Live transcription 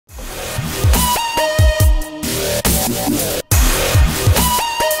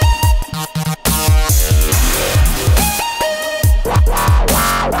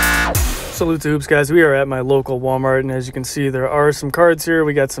Salute to Hoops, guys. We are at my local Walmart, and as you can see, there are some cards here.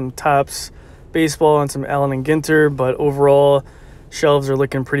 We got some Topps baseball and some Allen and Ginter, but overall, shelves are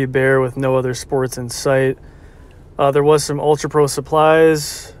looking pretty bare with no other sports in sight. There was some Ultra Pro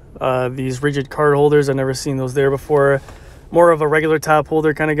supplies, these rigid card holders. I've never seen those there before. More of a regular top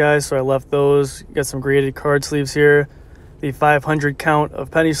holder kind of guy, so I left those. Got some graded card sleeves here. The 500 count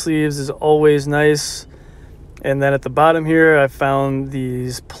of penny sleeves is always nice. And then at the bottom here, I found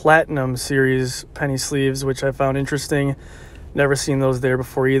these Platinum Series penny sleeves, which I found interesting. Never seen those there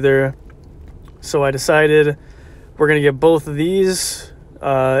before either. So I decided we're going to get both of these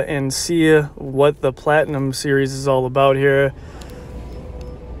and see what the Platinum Series is all about here.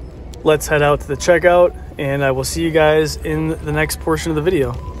 Let's head out to the checkout, and I will see you guys in the next portion of the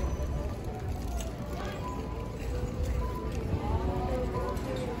video.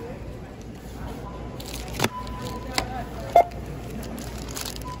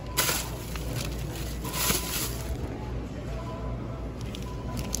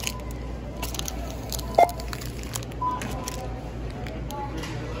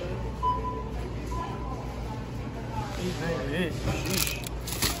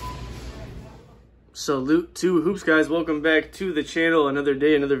 Salute to Hoops, guys. Welcome back to the channel. Another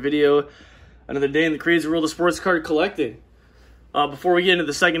day, another video, another day in the crazy world of sports card collecting. Before we get into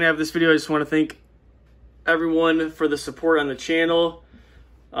the second half of this video, I just want to thank everyone for the support on the channel.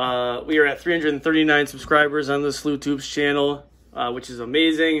 We are at 339 subscribers on the Salute to Hoops channel, which is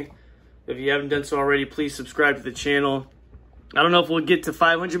amazing. If you haven't done so already, please subscribe to the channel. I don't know if we'll get to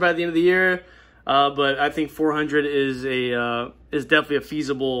 500 by the end of the year, but I think 400 is definitely a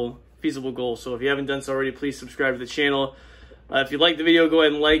feasible goal. So if you haven't done so already, please subscribe to the channel. If you like the video, go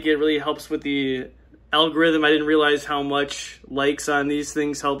ahead and like it. It really helps with the algorithm. I didn't realize how much likes on these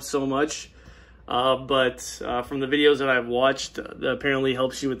things help so much. But from the videos that I've watched, that apparently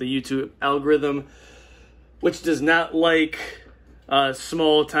helps you with the YouTube algorithm, which does not like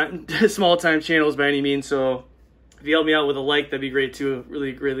small time channels by any means. So if you help me out with a like, that'd be great too.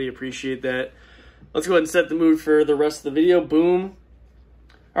 Really, really appreciate that. Let's go ahead and set the mood for the rest of the video. Boom.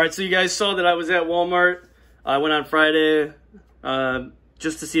 All right, so you guys saw that I was at Walmart. I went on Friday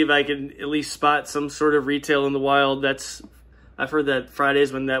just to see if I could at least spot some sort of retail in the wild. I've heard that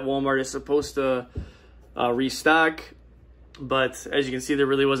Fridays when that Walmart is supposed to restock, but as you can see, there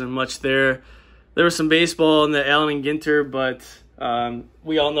really wasn't much there. There was some baseball in the Allen and Ginter, but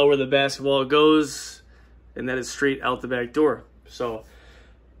we all know where the basketball goes, and that is straight out the back door. So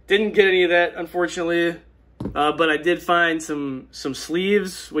didn't get any of that, unfortunately. But I did find some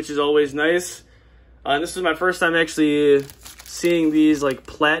sleeves, which is always nice. And this is my first time actually seeing these like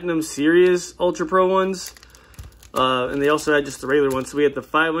Platinum Series Ultra Pro ones. And they also had just the regular ones. So we had the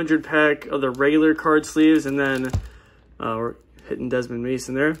 500 pack of the regular card sleeves, and then we're hitting Desmond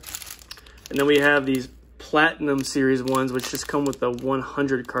Mason there. And then we have these Platinum Series ones, which just come with the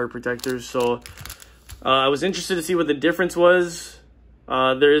 100 card protectors. So I was interested to see what the difference was.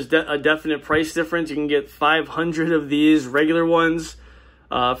 There is a definite price difference. You can get 500 of these regular ones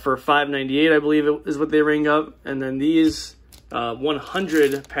for $5.98, I believe is what they ring up. And then these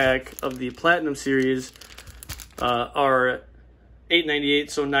 100 pack of the Platinum Series are $8.98,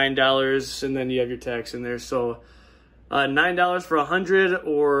 so $9. And then you have your tax in there. So $9 for 100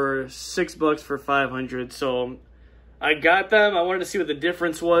 or $6 for 500. So I got them. I wanted to see what the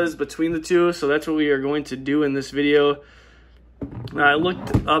difference was between the two. So that's what we are going to do in this video. I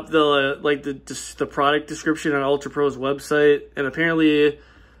looked up the product description on Ultra Pro's website, and apparently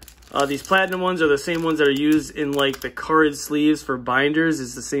these Platinum ones are the same ones that are used in like the card sleeves for binders.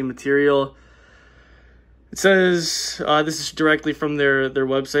 It's the same material. It says, this is directly from their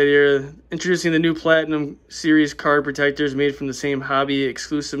website here, introducing the new Platinum Series card protectors made from the same hobby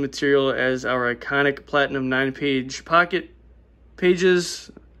exclusive material as our iconic Platinum 9-page pocket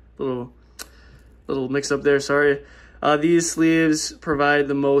pages. Little mix up there, sorry. These sleeves provide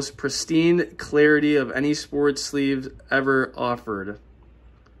the most pristine clarity of any sports sleeves ever offered.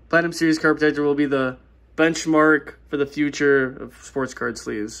 Platinum Series card protector will be the benchmark for the future of sports card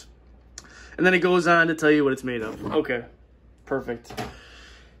sleeves. And then it goes on to tell you what it's made of. Okay, perfect.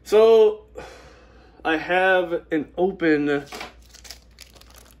 So I have an open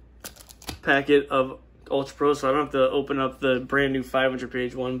packet of Ultra Pro, so I don't have to open up the brand new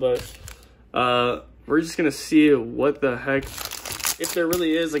 500-page one, but we're just gonna see what the heck, if there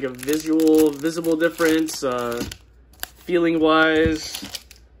really is like a visible difference, feeling wise.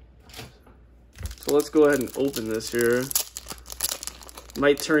 So let's go ahead and open this here.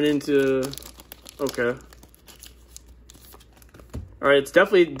 Might turn into, okay. All right, it's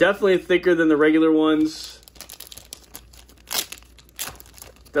definitely thicker than the regular ones.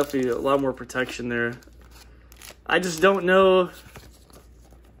 Definitely a lot more protection there. I just don't know.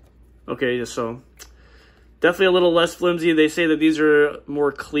 Okay, so definitely a little less flimsy. They say that these are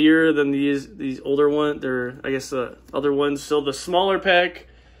more clear than these older ones. They're, I guess, the other ones. So the smaller pack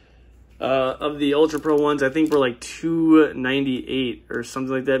of the Ultra Pro ones, I think were like $298 or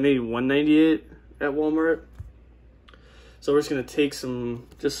something like that, maybe $198 at Walmart. So we're just gonna take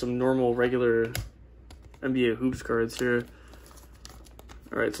just some normal regular NBA hoops cards here.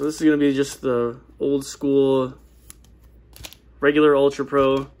 All right, so this is gonna be just the old school regular Ultra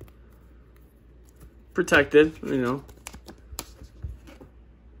Pro, protected, you know.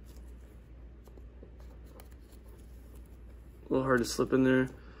 A little hard to slip in there.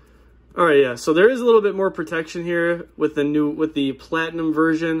 All right, yeah. So there is a little bit more protection here with the platinum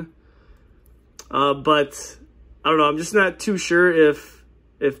version, but I don't know. I'm just not too sure if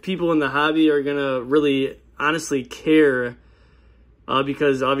people in the hobby are gonna really honestly care,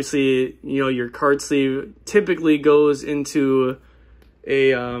 because obviously, you know, your card sleeve typically goes into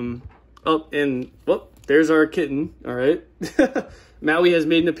a oh, and well, there's our kitten. All right, Maui has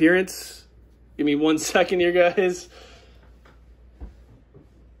made an appearance. Give me 1 second here, guys.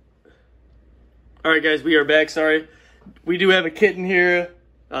 All right, guys, we are back. Sorry, we do have a kitten here.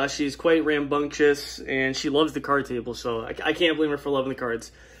 She's quite rambunctious, and she loves the card table, so I can't blame her for loving the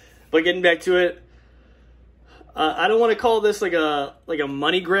cards. But getting back to it, I don't want to call this like a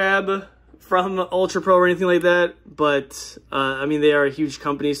money grab from Ultra Pro or anything like that, but I mean, they are a huge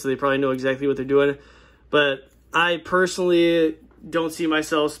company, so they probably know exactly what they're doing. But I personally don't see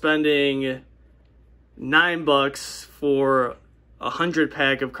myself spending $9 for 100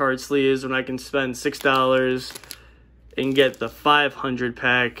 pack of card sleeves when I can spend $6 and get the 500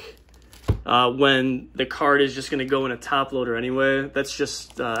 pack when the card is just going to go in a top loader anyway. That's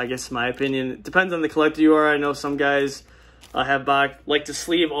just, I guess, my opinion. It depends on the collector you are. I know some guys like to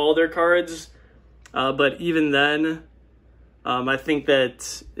sleeve all their cards, but even then, I think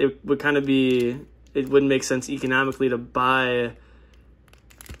that it would kind of be, it wouldn't make sense economically to buy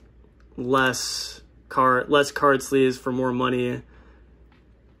less card sleeves for more money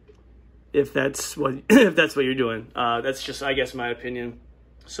if that's what you're doing. That's just, I guess, my opinion.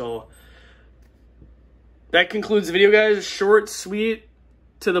 So that concludes the video, guys. Short, sweet,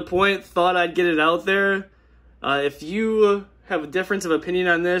 to the point. Thought I'd get it out there. If you have a difference of opinion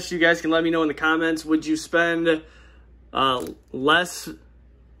on this, you guys can let me know in the comments. Would you spend would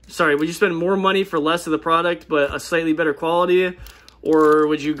you spend more money for less of the product but a slightly better quality, or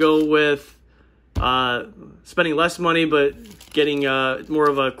would you go with spending less money but getting more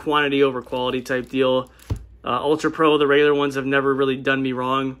of a quantity over quality type deal? Ultra Pro, the regular ones, have never really done me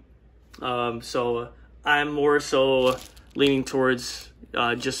wrong, so I'm more so leaning towards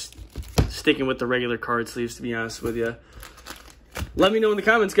just sticking with the regular card sleeves, to be honest with you. Let me know in the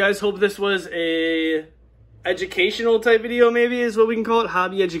comments, guys. Hope this was a educational type video, maybe is what we can call it,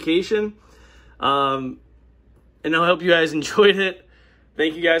 hobby education, and I hope you guys enjoyed it.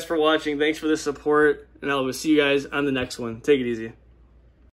 Thank you guys for watching. Thanks for the support, and I will see you guys on the next one. Take it easy.